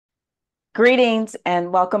Greetings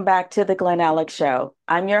and welcome back to the Glen Alex Show.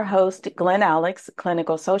 I'm your host, Glen Alex,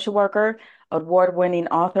 clinical social worker, award-winning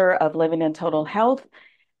author of Living in Total Health,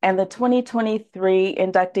 and the 2023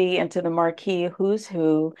 inductee into the Marquis Who's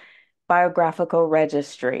Who Biographical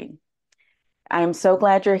Registry. I'm so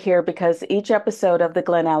glad you're here because each episode of the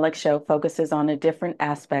Glen Alex Show focuses on a different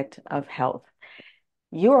aspect of health.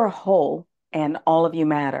 You are whole and all of you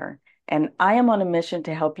matter. And I am on a mission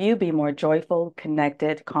to help you be more joyful,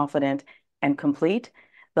 connected, confident, and complete.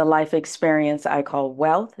 The life experience I call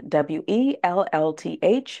wealth,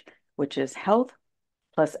 WELLTH, which is health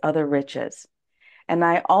plus other riches. And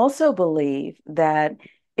I also believe that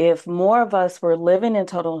if more of us were living in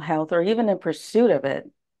total health or even in pursuit of it,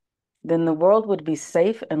 then the world would be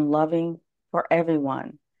safe and loving for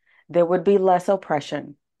everyone. There would be less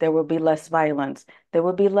oppression. There would be less violence. There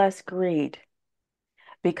would be less greed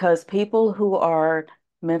because people who are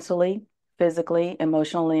mentally, physically,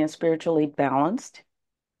 emotionally, and spiritually balanced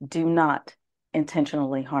do not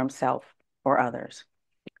intentionally harm self or others.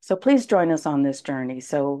 So please join us on this journey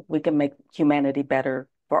so we can make humanity better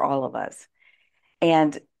for all of us.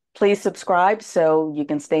 And please subscribe so you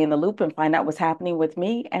can stay in the loop and find out what's happening with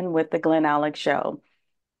me and with the Glen Alex Show.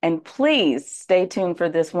 And please stay tuned for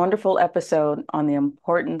this wonderful episode on the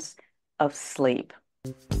importance of sleep.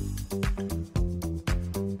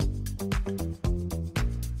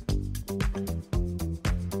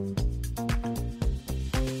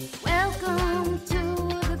 Welcome to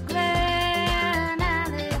the Glen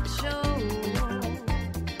Alex Show,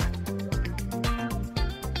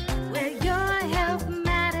 where your health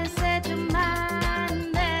matters, set your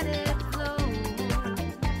mind, let it flow.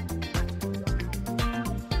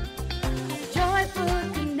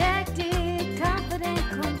 Joyful, connected, confident,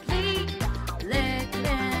 complete. Let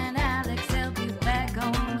Glen Alex help you back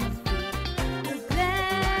on your feet. The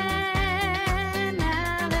Glen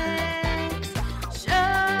Alex Show.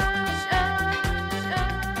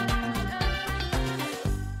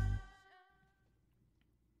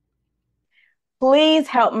 Please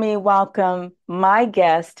help me welcome my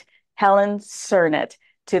guest, Helen Sernett,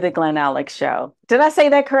 to the Glen Alex Show. Did I say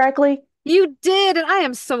that correctly? You did, and I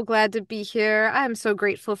am so glad to be here. I am so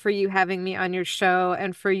grateful for you having me on your show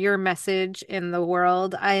and for your message in the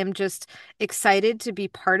world. I am just excited to be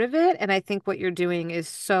part of it, and I think what you're doing is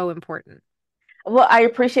so important. Well, I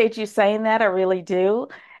appreciate you saying that. I really do.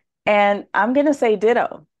 And I'm going to say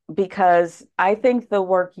ditto because I think the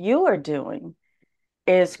work you are doing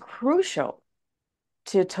is crucial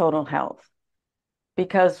to total health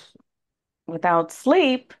because without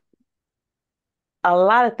sleep, a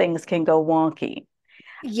lot of things can go wonky. Um,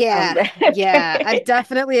 Yeah. I've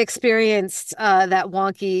definitely experienced that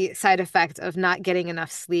wonky side effect of not getting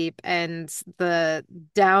enough sleep and the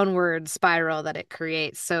downward spiral that it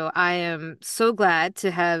creates. So I am so glad to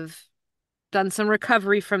have done some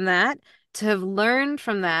recovery from that, to have learned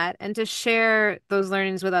from that, and to share those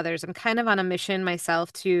learnings with others. I'm kind of on a mission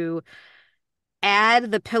myself to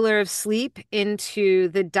add the pillar of sleep into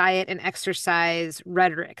the diet and exercise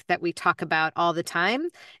rhetoric that we talk about all the time.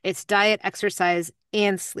 It's diet, exercise,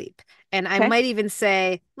 and sleep. And I okay. might even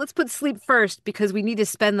say, let's put sleep first because we need to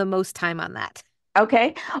spend the most time on that.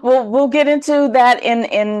 Okay. Well, we'll get into that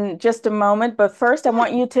in just a moment. But first, I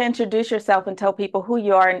want you to introduce yourself and tell people who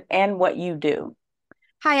you are and what you do.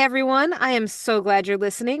 Hi, everyone. I am so glad you're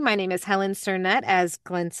listening. My name is Helen Sernett, as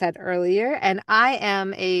Glenn said earlier, and I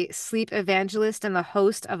am a sleep evangelist and the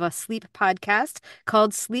host of a sleep podcast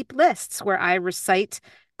called Sleep Lists, where I recite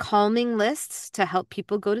calming lists to help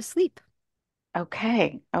people go to sleep.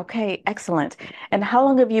 Okay. Okay. Excellent. And how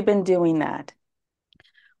long have you been doing that?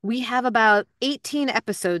 We have about 18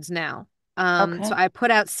 episodes now. So Okay. I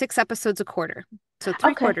put out 6 episodes a quarter. So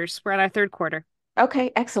three Okay. quarters. We're on our third quarter.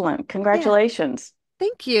 Okay. Excellent. Yeah. Congratulations.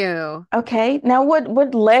 Thank you. Okay. Now,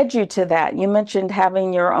 what led you to that? You mentioned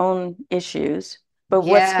having your own issues, but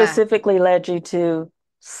what Yeah. specifically led you to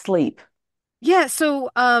sleep? Yeah.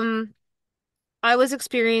 I was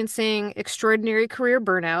experiencing extraordinary career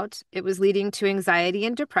burnout. It was leading to anxiety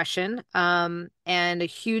and depression. And a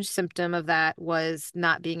huge symptom of that was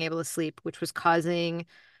not being able to sleep, which was causing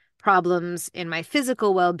problems in my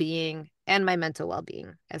physical well-being and my mental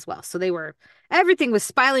well-being as well. So everything was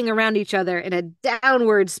spiraling around each other in a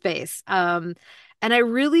downward space. And I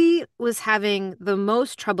really was having the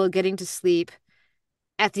most trouble getting to sleep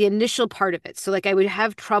at the initial part of it. So like I would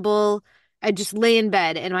have trouble, I'd just lay in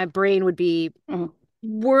bed and my brain would be Mhm.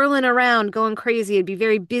 whirling around, going crazy. It'd be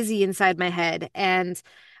very busy inside my head. And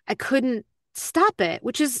I couldn't stop it,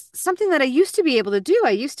 which is something that I used to be able to do.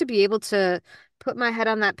 I used to be able to put my head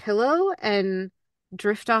on that pillow and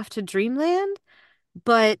drift off to dreamland.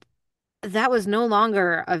 But that was no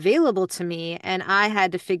longer available to me, and I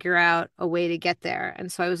had to figure out a way to get there.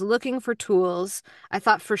 And so I was looking for tools. I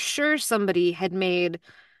thought for sure somebody had made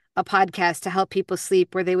a podcast to help people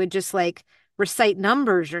sleep where they would just like recite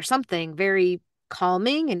numbers or something very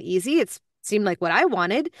calming and easy. It seemed like what I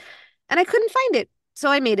wanted, and I couldn't find it. So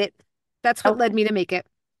I made it. That's what led Okay. me to make it.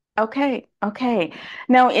 Okay. Okay.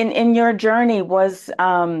 Now, in your journey,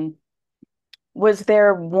 was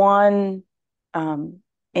there one um,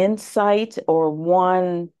 insight or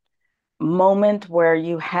one moment where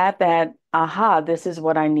you had that, aha, this is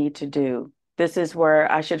what I need to do. This is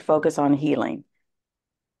where I should focus on healing.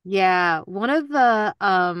 Yeah, one of the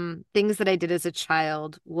things that I did as a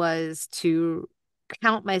child was to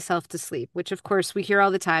count myself to sleep, which of course we hear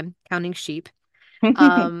all the time, counting sheep.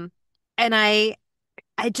 Um, and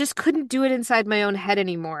I just couldn't do it inside my own head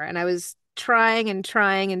anymore. And I was trying and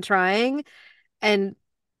trying and trying. And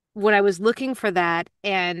when I was looking for that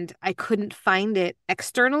and I couldn't find it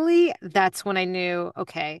externally, that's when I knew,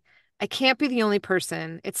 okay, I can't be the only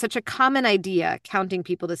person. It's such a common idea, counting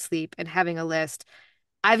people to sleep and having a list.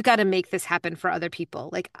 I've got to make this happen for other people.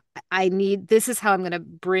 Like, I need, this is how I'm going to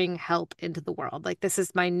bring help into the world. Like, this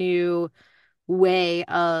is my new way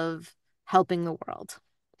of helping the world.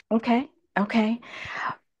 Okay. Okay.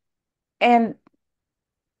 And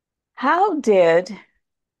how did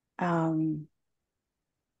um,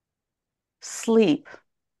 sleep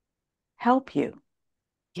help you?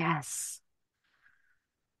 Yes.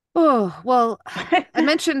 Oh, well, I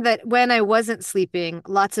mentioned that when I wasn't sleeping,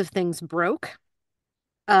 lots of things broke.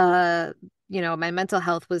 Uh, my mental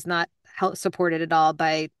health was not help supported at all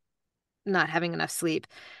by not having enough sleep.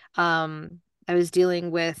 I was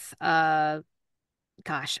dealing with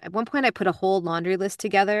gosh, at one point I put a whole laundry list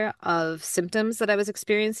together of symptoms that I was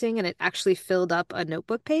experiencing, and it actually filled up a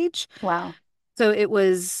notebook page. Wow. So it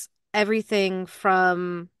was everything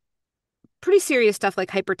from pretty serious stuff like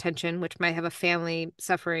hypertension, which might have a family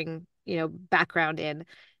suffering, background in,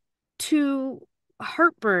 to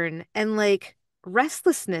heartburn and like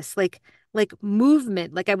restlessness, like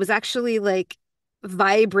movement. Like I was actually like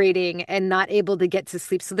vibrating and not able to get to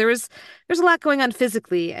sleep. So there's a lot going on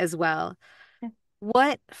physically as well.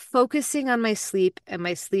 What focusing on my sleep and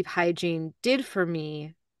my sleep hygiene did for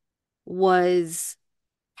me was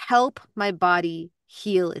help my body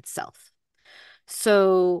heal itself.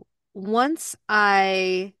 So once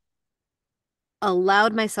I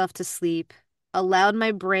allowed myself to sleep, allowed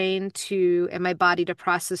my brain to and my body to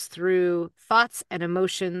process through thoughts and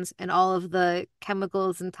emotions and all of the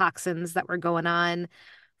chemicals and toxins that were going on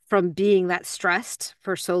from being that stressed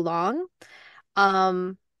for so long,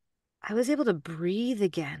 um, I was able to breathe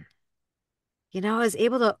again. I was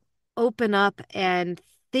able to open up and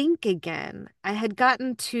think again. I had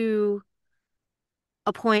gotten to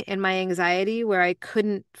a point in my anxiety where I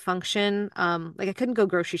couldn't function, like I couldn't go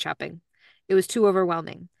grocery shopping. It was too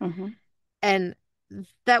overwhelming. Hmm. And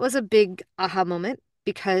that was a big aha moment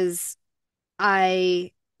because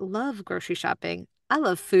I love grocery shopping. I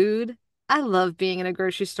love food. I love being in a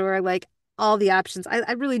grocery store, like all the options.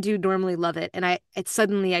 I really do normally love it. And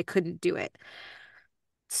suddenly I couldn't do it.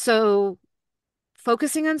 So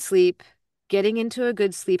focusing on sleep, getting into a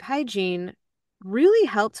good sleep hygiene really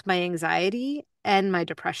helped my anxiety and my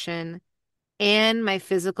depression and my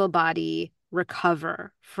physical body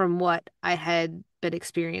recover from what I had been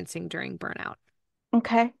experiencing during burnout.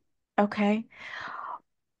 Okay. Okay.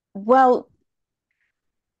 Well,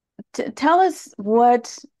 t tell us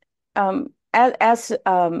what, as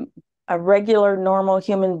a regular, normal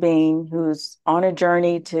human being who's on a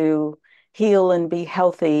journey to heal and be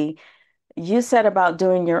healthy, you said about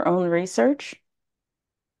doing your own research.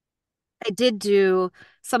 I did do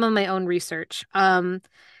some of my own research.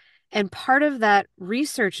 And part of that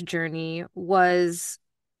research journey was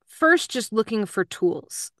first just looking for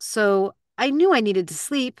tools. So I knew I needed to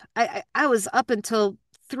sleep. I was up until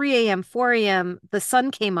 3 a.m., 4 a.m. The sun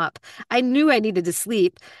came up. I knew I needed to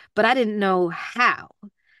sleep, but I didn't know how.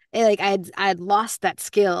 Like I had lost that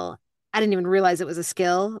skill. I didn't even realize it was a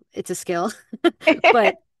skill. It's a skill.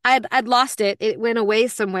 But I'd lost it. It went away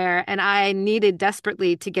somewhere and I needed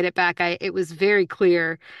desperately to get it back. It was very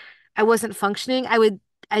clear I wasn't functioning.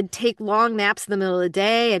 I'd take long naps in the middle of the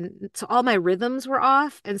day and so all my rhythms were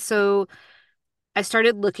off. And so I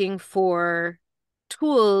started looking for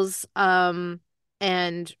tools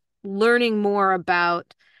and learning more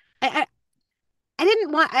about I, I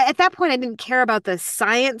didn't want at that point I didn't care about the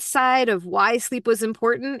science side of why sleep was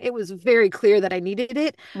important. It was very clear that I needed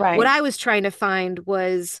it. What Right. I was trying to find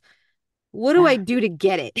was what do I The, do to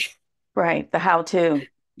get it? right. The how to.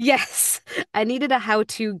 Yes, I needed a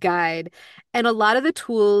how-to guide. And a lot of the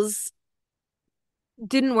tools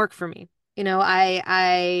didn't work for me.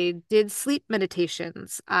 I did sleep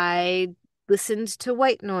meditations. I listened to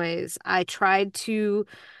white noise. I tried to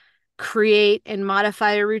create and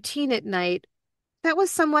modify a routine at night. That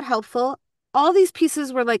was somewhat helpful. All these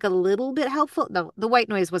pieces were like a little bit helpful. No, the white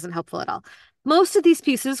noise wasn't helpful at all. Most of these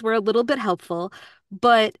pieces were a little bit helpful,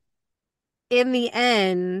 but in the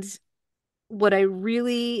end, what I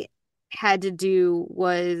really had to do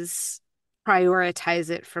was prioritize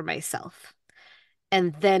it for myself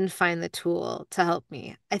and then find the tool to help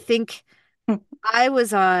me. I think I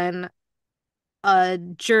was on a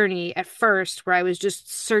journey at first where I was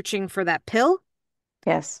just searching for that pill,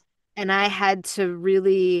 Yes. and I had to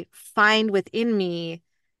really find within me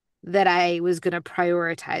that I was going to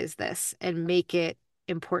prioritize this and make it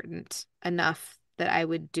important enough that I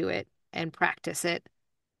would do it and practice it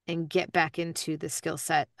and get back into the skill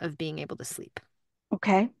set of being able to sleep.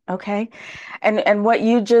 Okay. Okay. And what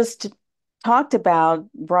you just talked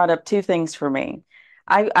about brought up two things for me.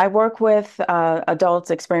 I work with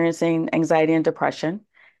adults experiencing anxiety and depression,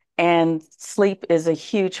 and sleep is a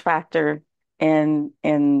huge factor in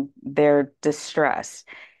their distress.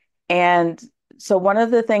 And so one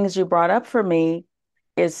of the things you brought up for me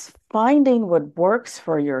is finding what works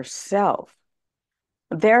for yourself.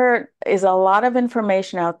 There is a lot of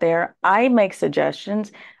information out there. I make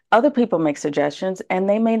suggestions, other people make suggestions, and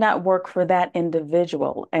they may not work for that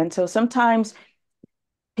individual. And so sometimes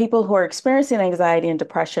people who are experiencing anxiety and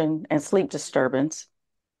depression and sleep disturbance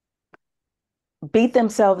beat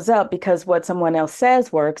themselves up because what someone else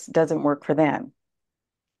says works doesn't work for them.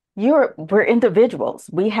 We're individuals.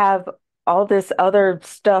 We have all this other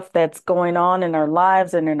stuff that's going on in our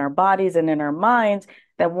lives and in our bodies and in our minds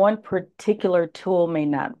that one particular tool may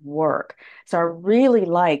not work. So I really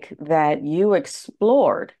like that you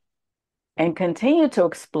explored and continue to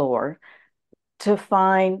explore to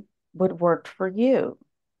find what worked for you.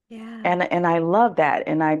 Yeah. And I love that.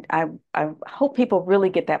 And I hope people really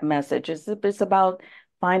get that message. It's about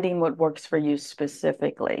finding what works for you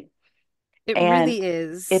specifically. It And really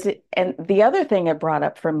is. and the other thing it brought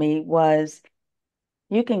up for me was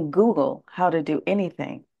you can Google how to do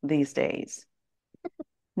anything these days.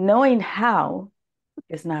 Knowing how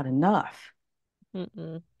is not enough.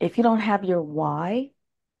 Mm-mm. If you don't have your why,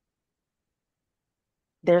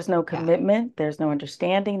 there's no Yeah. commitment, there's no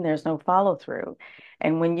understanding, there's no follow through.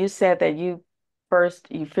 And when you said that you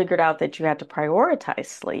figured out that you had to prioritize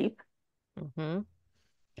sleep. Hmm.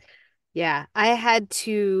 Yeah, I had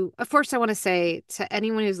to. Of course, I want to say to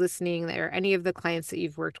anyone who's listening, or any of the clients that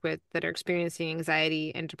you've worked with that are experiencing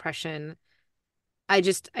anxiety and depression, I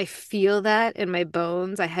feel that in my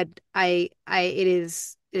bones. It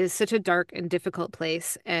is such a dark and difficult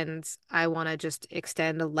place, and I want to just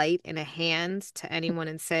extend a light and a hand to anyone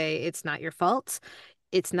and say it's not your fault.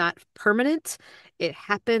 It's not permanent. It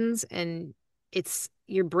happens, and it's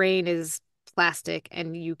your brain is plastic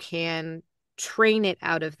and you can train it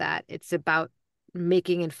out of that. It's about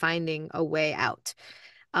making and finding a way out.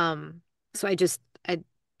 Um, so I just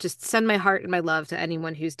send my heart and my love to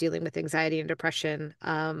anyone who's dealing with anxiety and depression,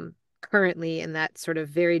 currently in that sort of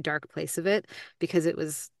very dark place of it, because it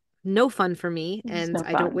was no fun for me It's and no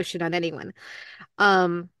I don't fun. wish it on anyone.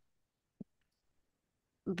 Um,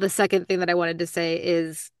 the second thing that I wanted to say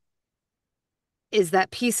is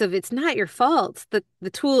that piece of it's not your fault that the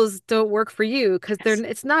tools don't work for you because Yes.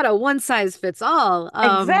 it's not a one size fits all,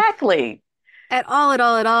 Exactly. at all, at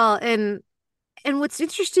all, at all. And what's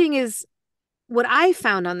interesting is what I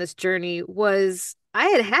found on this journey was I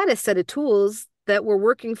had had a set of tools that were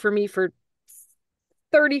working for me for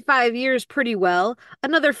 35 years pretty well,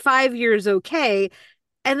 another 5 years okay,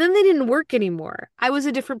 and then they didn't work anymore. I was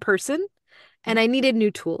a different person and I needed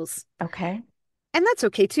new tools. Okay. And that's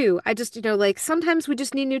okay too. I just, like sometimes we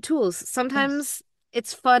just need new tools. Yes. Sometimes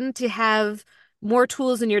it's fun to have more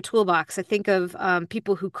tools in your toolbox. I think of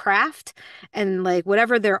people who craft and like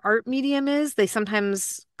whatever their art medium is, they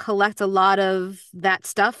sometimes collect a lot of that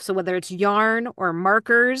stuff. So whether it's yarn or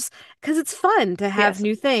markers, because it's fun to have Yes.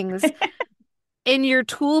 new things in your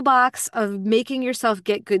toolbox of making yourself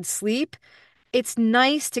get good sleep. It's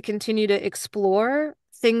nice to continue to explore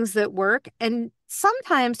things that work and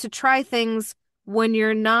sometimes to try things when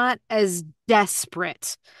you're not as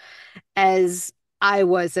desperate as I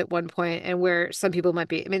was at one point and where some people might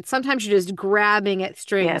be. I mean, sometimes you're just grabbing at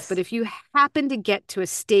strings, but Yes. if you happen to get to a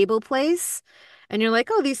stable place and you're like,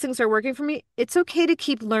 oh, these things are working for me, it's okay to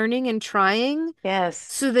keep learning and trying Yes.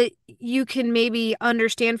 so that you can maybe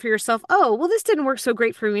understand for yourself, oh, well, this didn't work so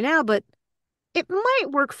great for me now, but it might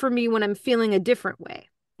work for me when I'm feeling a different way.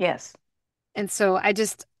 Yes. And so I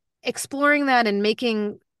just exploring that and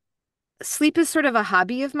making sleep is sort of a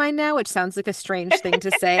hobby of mine now, which sounds like a strange thing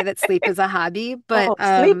to say that sleep is a hobby, but Oh,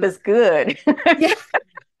 sleep is good. yeah,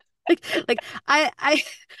 like I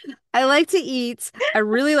I like to eat, I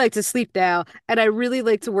really like to sleep now, and I really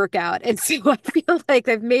like to work out. And so I feel like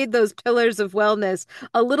I've made those pillars of wellness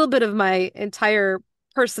a little bit of my entire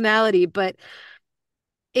personality, but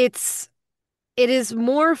it's it is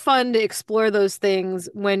more fun to explore those things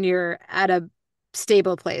when you're at a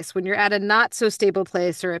stable place. When you're at a not so stable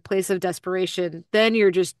place or a place of desperation, then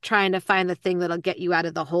you're just trying to find the thing that'll get you out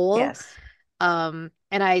of the hole. Yes,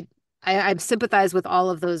 And I sympathize with all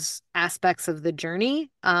of those aspects of the journey.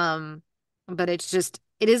 But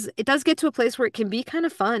it does get to a place where it can be kind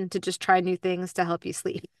of fun to just try new things to help you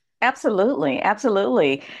sleep. absolutely,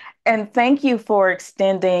 absolutely. And thank you for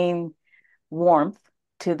extending warmth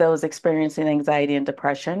to those experiencing anxiety and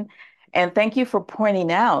depression. And thank you for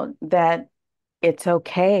pointing out that it's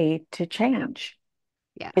okay to change.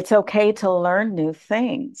 Yeah. It's okay to learn new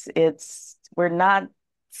things. We're not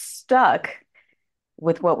stuck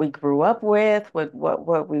with what we grew up with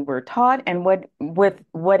what we were taught, and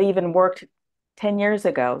what even worked 10 years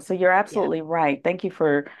ago. So you're Yeah. absolutely right. Thank you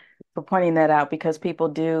for pointing that out because people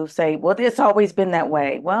do say, well, it's always been that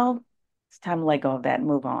way. Well, it's time to let go of that and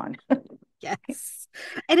move on. Yes.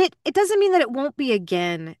 And it doesn't mean that it won't be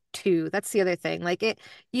again, too. That's the other thing. Like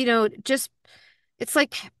just it's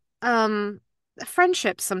like um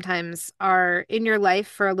friendships sometimes are in your life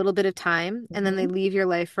for a little bit of time and then they Mhm. leave your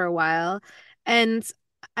life for a while. And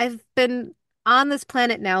I've been on this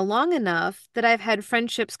planet now long enough that I've had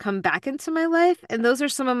friendships come back into my life, and those are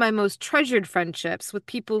some of my most treasured friendships with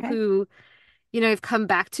people Okay. who, I've come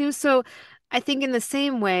back to. So I think in the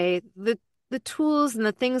same way, the tools and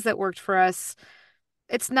the things that worked for us,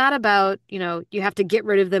 it's not about, you have to get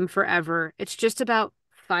rid of them forever. It's just about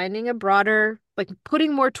finding a broader, like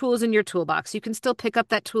putting more tools in your toolbox. You can still pick up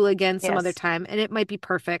that tool again some other Yes, time and it might be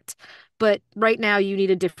perfect, but right now you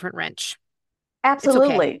need a different wrench. It's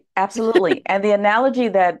okay. absolutely. Absolutely. And the analogy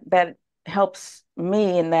that helps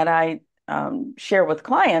me and that I share with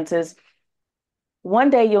clients is one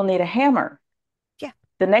day you'll need a hammer. Yeah.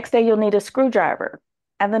 The next day you'll need a screwdriver.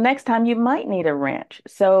 And the next time you might need a wrench.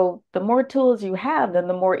 So the more tools you have, then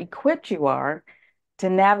the more equipped you are to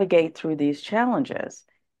navigate through these challenges.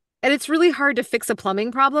 And it's really hard to fix a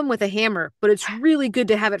plumbing problem with a hammer, but it's really good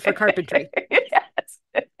to have it for carpentry. Yes.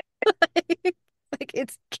 Like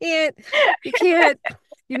you can't,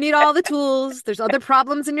 you need all the tools. There's other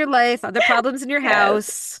problems in your life, other problems in your Yes,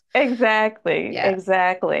 house. exactly, Yeah.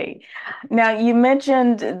 exactly. Now you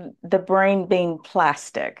mentioned the brain being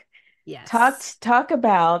plastic. Yes. Talk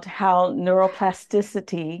about how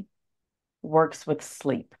neuroplasticity works with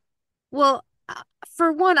sleep. Well,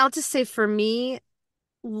 for one, I'll just say for me,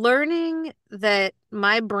 learning that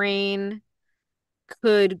my brain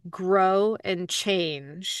could grow and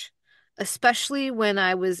change, especially when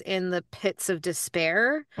I was in the pits of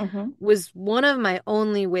despair, Hmm. was one of my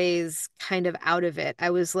only ways kind of out of it.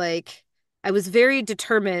 I was very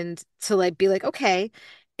determined to like be like, okay,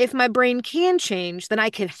 if my brain can change, then I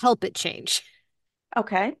can help it change.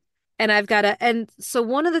 Okay, And so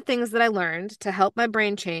one of the things that I learned to help my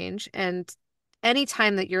brain change, and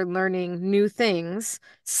anytime that you're learning new things,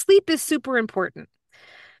 sleep is super important.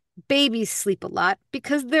 Babies sleep a lot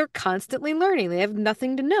because they're constantly learning. They have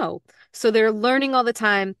nothing to know. So they're learning all the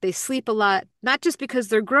time. They sleep a lot, not just because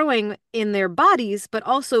they're growing in their bodies, but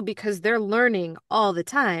also because they're learning all the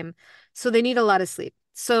time. So they need a lot of sleep.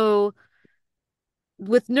 So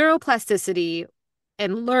with neuroplasticity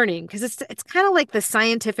and learning, because it's kind of like the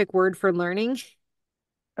scientific word for learning.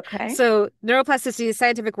 okay, So neuroplasticity is a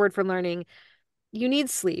scientific word for learning. You need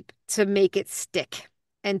sleep to make it stick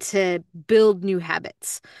and to build new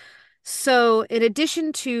habits. So, in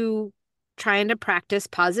addition to trying to practice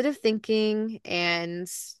positive thinking and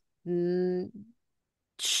mm,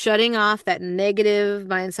 shutting off that negative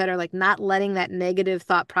mindset, or like not letting that negative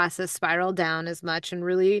thought process spiral down as much, and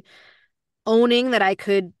really owning that I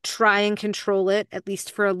could try and control it at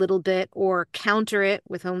least for a little bit or counter it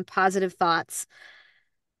with own positive thoughts,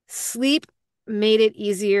 sleep made it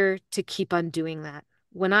easier to keep on doing that.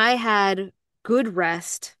 When I had good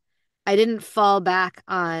rest, I didn't fall back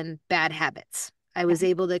on bad habits. I was okay,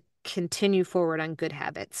 able to continue forward on good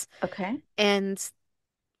habits. okay, And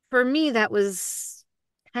for me, that was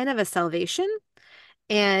kind of a salvation.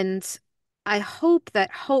 And I hope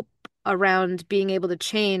that hope around being able to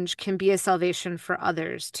change can be a salvation for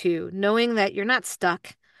others too, knowing that you're not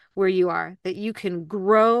stuck where you are, that you can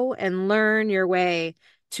grow and learn your way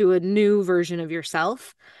to a new version of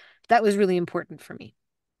yourself. That was really important for me.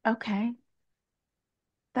 okay.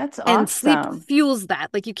 That's And sleep awesome. fuels that.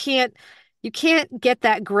 Like you can't. You can't get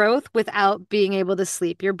that growth without being able to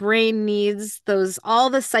sleep. Your brain needs those all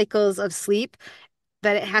the cycles of sleep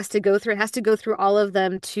that it has to go through. It has to go through all of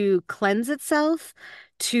them to cleanse itself,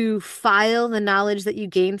 to file the knowledge that you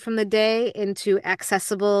gained from the day into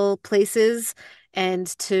accessible places, and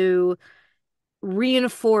to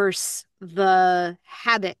reinforce the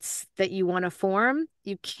habits that you want to form.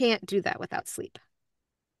 You can't do that without sleep.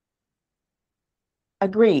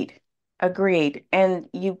 Agreed. Agreed. And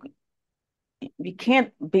you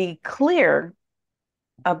can't be clear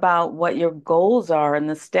about what your goals are and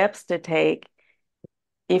the steps to take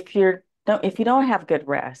if you don't have good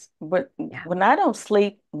rest. But Yeah. when I don't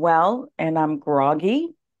sleep well and I'm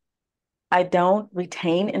groggy, I don't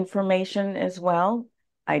retain information as well.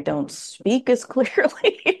 I don't speak as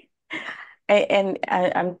clearly.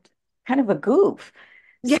 I'm kind of a goof.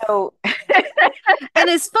 Yeah. So, And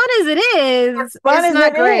as fun as it is, fun it's as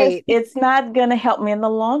not it is, great. it's not going to help me in the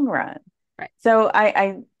long run. Right. So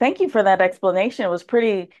I thank you for that explanation. It was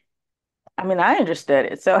pretty, I mean, I understood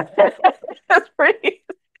it. So that's pretty.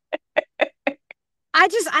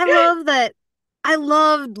 I love that. I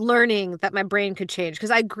loved learning that my brain could change because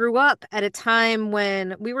I grew up at a time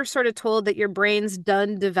when we were sort of told that your brain's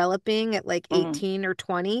done developing at like Mm, 18 or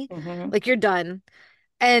 20. hmm. Like you're done.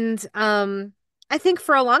 And I think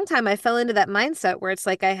for a long time I fell into that mindset where it's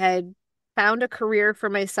like I had found a career for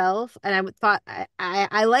myself and thought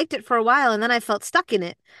I liked it for a while and then I felt stuck in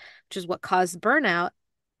it, which is what caused burnout.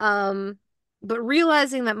 Um, but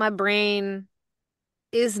realizing that my brain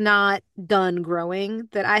is not done growing,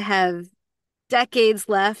 that I have decades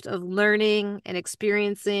left of learning and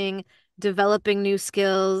experiencing, developing new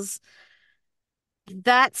skills.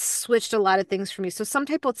 That switched a lot of things for me. So some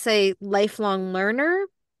people would say lifelong learner.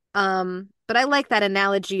 But I like that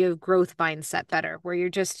analogy of growth mindset better, where you're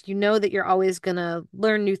just, you know that you're always gonna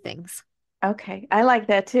learn new things. Okay. I like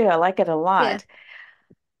that too. I like it a Yeah. lot.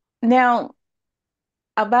 Now,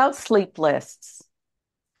 about sleep lists,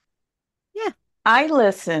 Yeah. I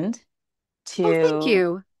listened Oh, thank to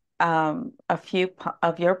you. a few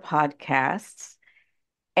of your podcasts,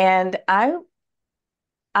 and I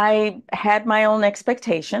had my own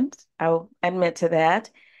expectations. I'll admit to that.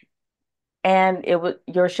 And it was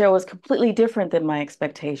your show was completely different than my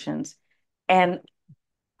expectations. And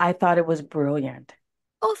I thought it was brilliant.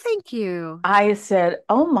 Oh, thank you. I said,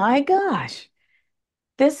 "Oh my gosh,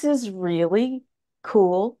 this is really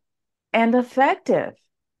cool and effective.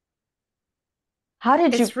 How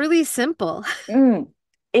did you?" It's really simple. Mm,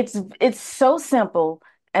 it's so simple,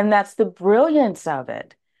 and that's the brilliance of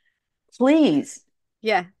it. Please,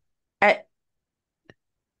 Yeah. uh,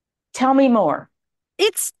 tell me more.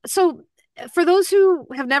 It's so for those who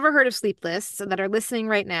have never heard of sleep lists and that are listening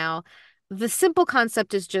right now, the simple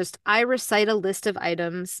concept is just I recite a list of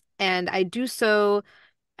items and I do so.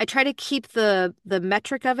 I try to keep the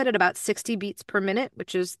metric of it at about 60 beats per minute,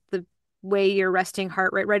 which is the way your resting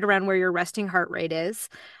heart rate, right around where your resting heart rate is.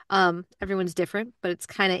 Everyone's different, but it's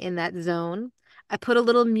kind of in that zone. I put a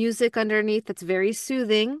little music underneath that's very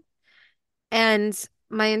soothing. And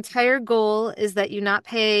my entire goal is that you not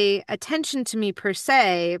pay attention to me per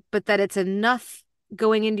se, but that it's enough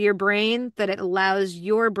going into your brain that it allows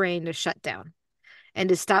your brain to shut down and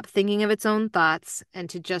to stop thinking of its own thoughts and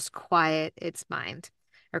to just quiet its mind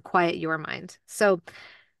or quiet your mind. So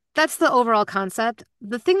that's the overall concept.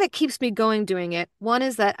 The thing that keeps me going doing it, one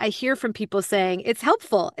is that I hear from people saying it's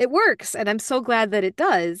helpful, it works, and I'm so glad that it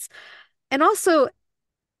does. And also,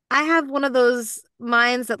 I have one of those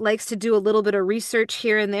minds that likes to do a little bit of research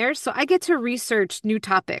here and there. So I get to research new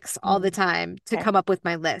topics all the Mm, time to okay, come up with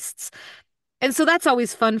my lists. And so that's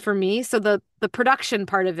always fun for me. So the production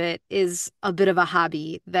part of it is a bit of a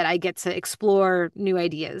hobby that I get to explore new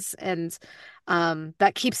ideas. And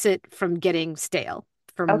that keeps it from getting stale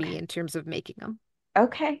for me okay, in terms of making them.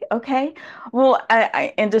 okay. Well,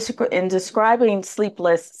 in describing sleep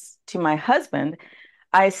lists to my husband,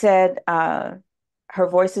 I said her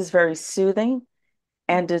voice is very soothing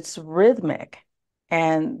and it's rhythmic.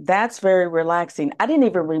 And that's very relaxing. I didn't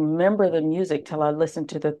even remember the music till I listened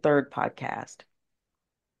to the third podcast.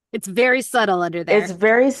 It's very subtle under It's there.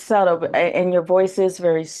 very subtle, and your voice is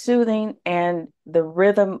very soothing, and the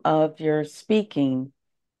rhythm of your speaking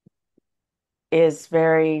is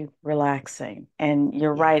very relaxing. And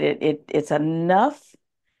you're Yeah. right, it's enough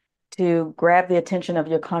to grab the attention of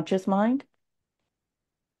your conscious mind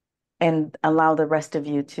and allow the rest of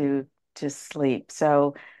you to sleep.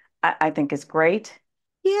 So I think it's great.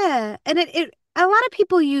 Yeah, and it a lot of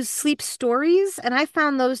people use sleep stories, and I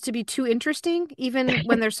found those to be too interesting, even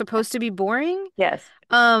when they're supposed to be boring. Yes.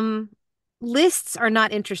 Um, Lists are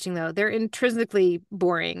not interesting though. They're intrinsically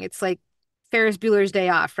boring. It's like Ferris Bueller's Day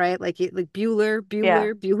Off, right? Like Bueller, Yeah.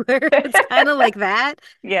 Bueller, Bueller. It's kind of like that.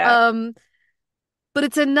 Yeah. Um, but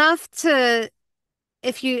it's enough to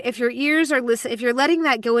if your ears are listen if you're letting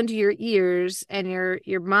that go into your ears and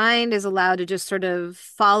your mind is allowed to just sort of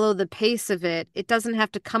follow the pace of it, it doesn't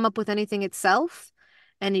have to come up with anything itself,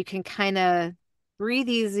 and you can kind of breathe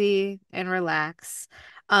easy and relax.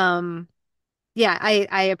 Um, yeah,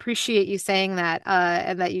 I appreciate you saying that,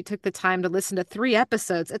 and that you took the time to listen to 3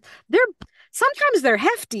 episodes. They're sometimes they're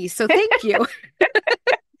hefty, so thank you.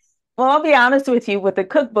 Well, I'll be honest with you, with the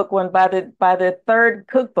cookbook one, by the third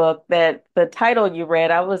cookbook, that the title you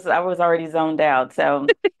read, I was already zoned out. So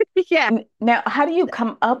Yeah. now, how do you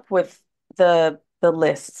come up with the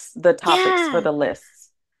lists, the topics for Yeah. the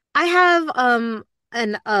lists? I have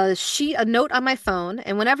a note on my phone,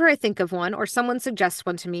 and whenever I think of one or someone suggests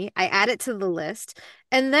one to me, I add it to the list,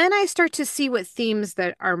 and then I start to see what themes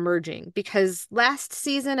that are merging. Because last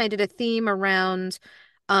season I did a theme around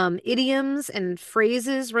idioms and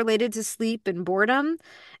phrases related to sleep and boredom,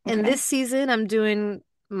 and Okay. this season I'm doing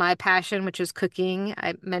my passion, which is cooking.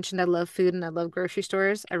 I mentioned I love food and I love grocery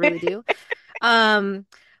stores. I really do. Um,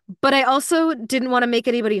 but I also didn't want to make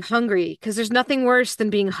anybody hungry because there's nothing worse than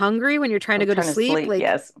being hungry when you're trying to I'm go to trying to sleep. sleep. Like,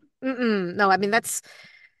 Yes. no, I mean, that's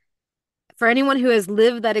for anyone who has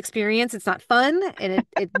lived that experience, it's not fun and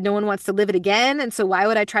no one wants to live it again. And so why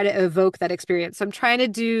would I try to evoke that experience? So I'm trying to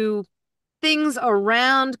do things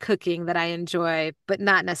around cooking that I enjoy, but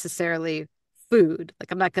not necessarily food.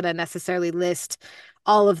 Like I'm not going to necessarily list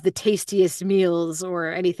all of the tastiest meals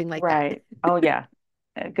or anything like that. Right. Oh yeah.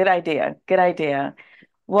 Good idea. Good idea.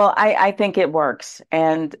 Well, I think it works,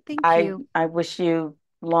 and Thank I you. I wish you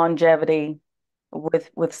longevity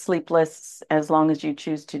with sleepless as long as you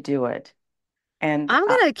choose to do it. And I'm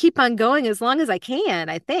gonna keep on going as long as I can,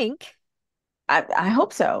 I think. I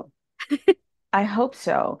hope so. I hope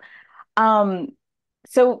so. Um,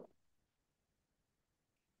 so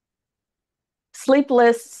sleep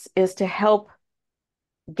lists is to help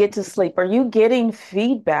get to sleep. Are you getting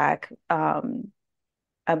feedback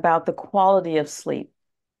about the quality of sleep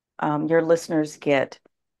your listeners get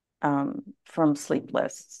from sleep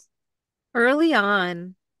lists? Early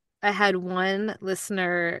on, I had one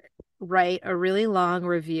listener write a really long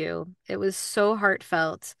review. It was so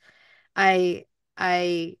heartfelt. I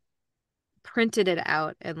I printed it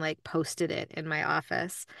out and like posted it in my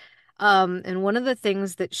office. And one of the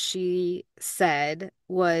things that she said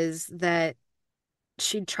was that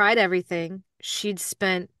she'd tried everything. She'd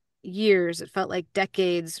spent years, it felt like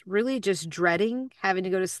decades, really just dreading having to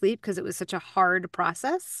go to sleep because it was such a hard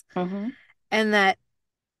process. Hmm. And that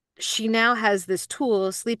she now has this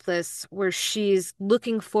tool, Sleepless, where she's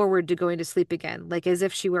looking forward to going to sleep again, like as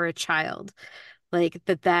if she were a child. Like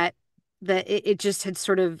that it just had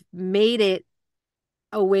sort of made it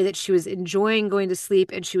a way that she was enjoying going to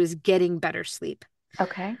sleep and she was getting better sleep.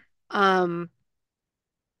 Okay. Um,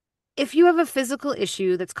 if you have a physical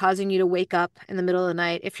issue that's causing you to wake up in the middle of the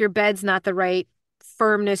night, if your bed's not the right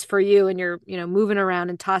firmness for you and you're, moving around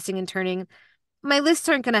and tossing and turning, my lists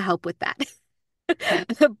aren't going to help with that. Okay.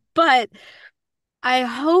 But I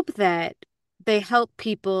hope that they help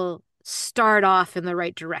people start off in the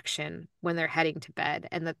right direction when they're heading to bed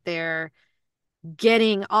and that they're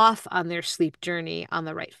getting off on their sleep journey on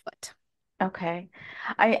the right foot. Okay.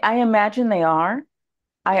 I imagine they are.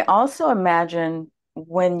 I Yeah. also imagine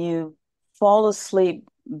when you fall asleep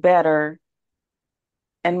better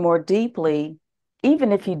and more deeply,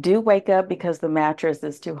 even if you do wake up because the mattress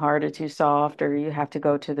is too hard or too soft, or you have to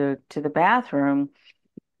go to the bathroom,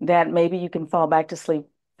 that maybe you can fall back to sleep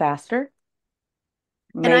faster,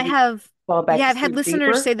 And I maybe have, fall back yeah, to I've had sleep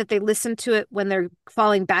listeners deeper. say that they listen to it when they're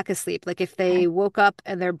falling back asleep. Like if Okay. they woke up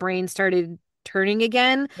and their brain started turning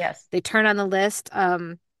again, Yes. they turn on the list.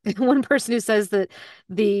 One person who says that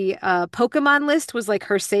the Pokemon list was like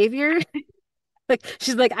her savior. Like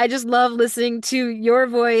she's like, I just love listening to your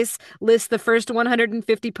voice list the first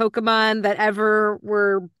 150 Pokemon that ever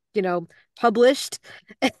were, published.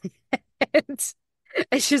 And,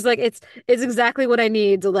 and she's like, it's exactly what I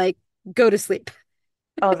need to like go to sleep.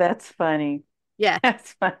 Oh, that's funny. Yeah.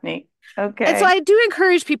 That's funny. And so Okay. I do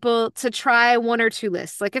encourage people to try one or two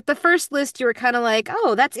lists. Like if the first list you were kind of like,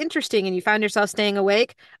 oh, that's interesting, and you found yourself staying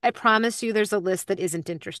awake, I promise you there's a list that isn't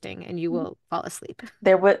interesting and you will fall asleep.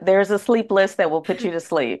 There's a sleep list that will put you to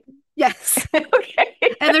sleep. Yes.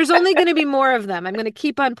 Okay. And there's only going to be more of them. I'm going to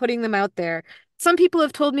keep on putting them out there. Some people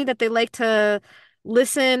have told me that they like to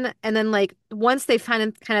listen and then like once they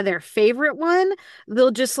find kind of their favorite one,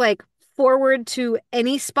 they'll just like forward to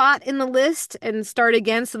any spot in the list and start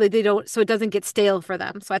again so that they don't so it doesn't get stale for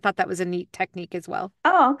them. So I thought that was a neat technique as well.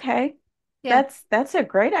 Oh, okay. Yeah. That's a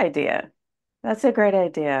great idea. That's a great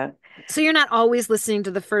idea. So you're not always listening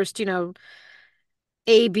to the first,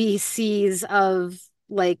 ABCs of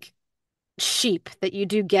like sheep, that you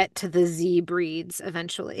do get to the Z breeds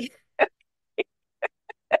eventually.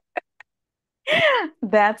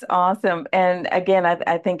 That's awesome. And again,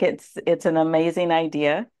 I think it's an amazing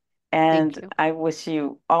idea. Thank And you. I wish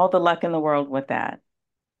you all the luck in the world with that.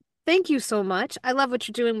 Thank you so much. I love what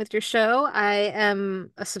you're doing with your show. I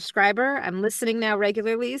am a subscriber. I'm listening now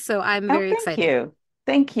regularly, so I'm Oh, very thank excited. you.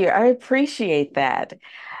 Thank you. I appreciate that.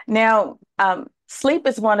 Now, sleep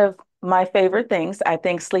is one of my favorite things. I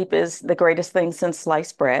think sleep is the greatest thing since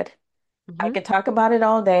sliced bread. I Mhm. can talk about it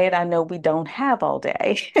all day, and I know we don't have all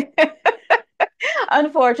day,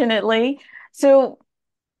 unfortunately. So,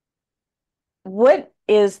 what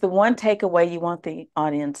is the one takeaway you want the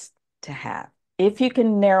audience to have? If you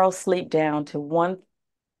can narrow sleep down to one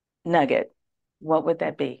nugget, what would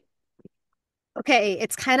that be? Okay,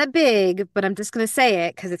 it's kind of big, but I'm just going to say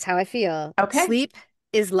it because it's how I feel. Okay. Sleep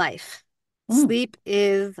is life. Mm, Sleep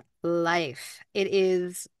is life. It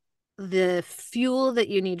is the fuel that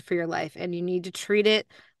you need for your life, and you need to treat it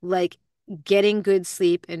like getting good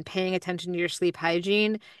sleep and paying attention to your sleep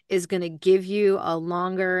hygiene is going to give you a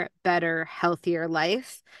longer, better, healthier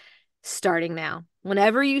life starting now.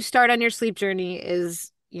 Whenever you start on your sleep journey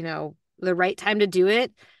is, the right time to do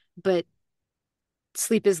it, but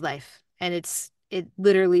sleep is life, and it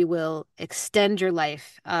literally will extend your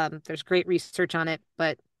life. There's great research on it,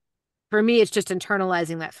 but for me, it's just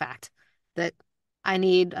internalizing that fact that I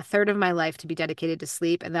need a third of my life to be dedicated to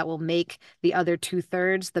sleep, and that will make the other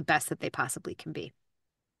two-thirds the best that they possibly can be.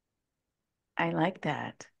 I like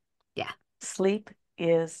that. Yeah, Sleep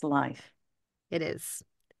is life. it is.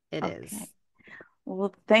 It Okay. is.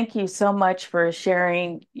 Well, thank you so much for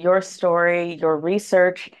sharing your story, your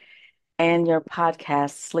research, and your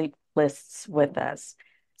podcast sleep lists with us.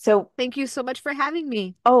 So, Thank you so much for having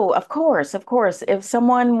me. oh, of course, of course. If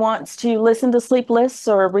someone wants to listen to sleep lists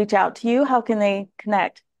or reach out to you, how can they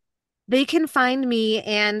connect? They can find me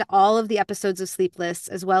and all of the episodes of Sleep Lists,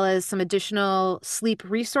 as well as some additional sleep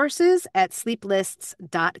resources at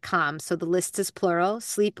sleeplists.com. So the list is plural,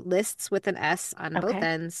 sleep lists with an S on both Okay.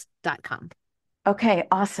 ends.com. Okay,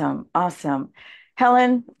 awesome, awesome.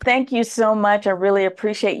 Helen, thank you so much. I really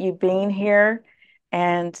appreciate you being here,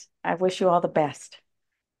 and I wish you all the best.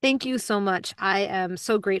 Thank you so much. I am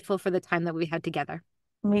so grateful for the time that we had together.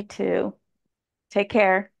 Me too. Take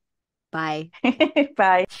care. Bye.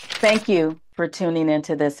 Bye. Thank you for tuning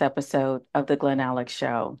into this episode of the Glen Alex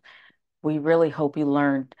Show. We really hope you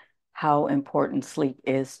learned how important sleep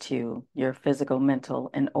is to your physical, mental,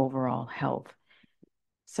 and overall health.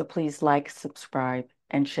 So please like, subscribe,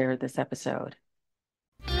 and share this episode.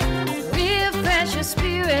 Refresh your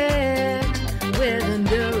spirit with a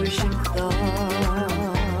nourishing thought.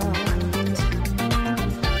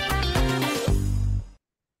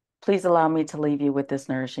 Please allow me to leave you with this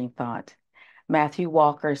nourishing thought. Matthew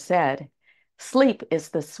Walker said, "Sleep is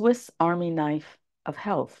the Swiss Army knife of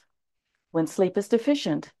health. When sleep is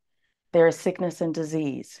deficient, there is sickness and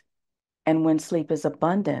disease. And when sleep is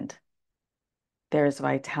abundant, there is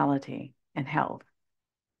vitality and health."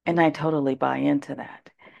 And I totally buy into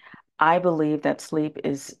that. I believe that sleep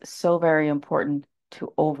is so very important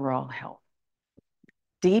to overall health.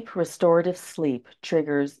 Deep restorative sleep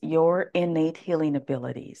triggers your innate healing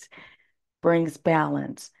abilities, brings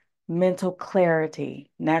balance, mental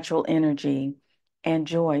clarity, natural energy, and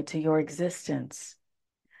joy to your existence.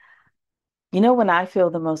 You know when I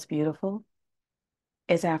feel the most beautiful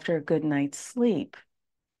is after a good night's sleep.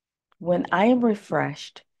 When I am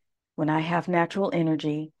refreshed, when I have natural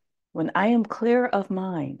energy, when I am clear of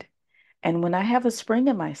mind, and when I have a spring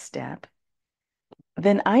in my step,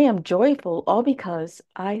 then I am joyful all because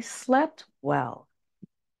I slept well.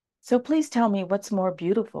 So please tell me what's more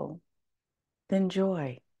beautiful than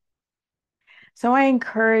joy. So I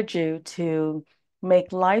encourage you to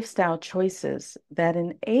make lifestyle choices that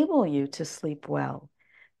enable you to sleep well,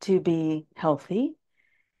 to be healthy,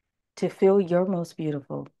 to feel your most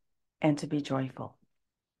beautiful, and to be joyful.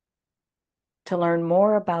 To learn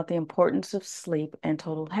more about the importance of sleep and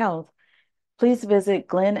total health, please visit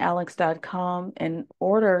glenalex.com and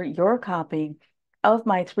order your copy of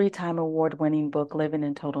my three-time award-winning book, Living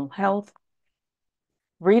in Total Health.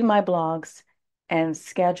 Read my blogs and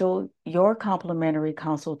schedule your complimentary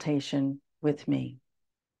consultation with me.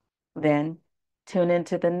 Then tune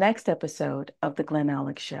into the next episode of The Glen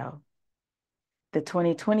Alex Show, the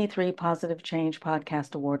 2023 Positive Change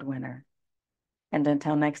Podcast Award winner. And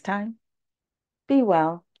until next time, be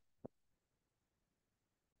well.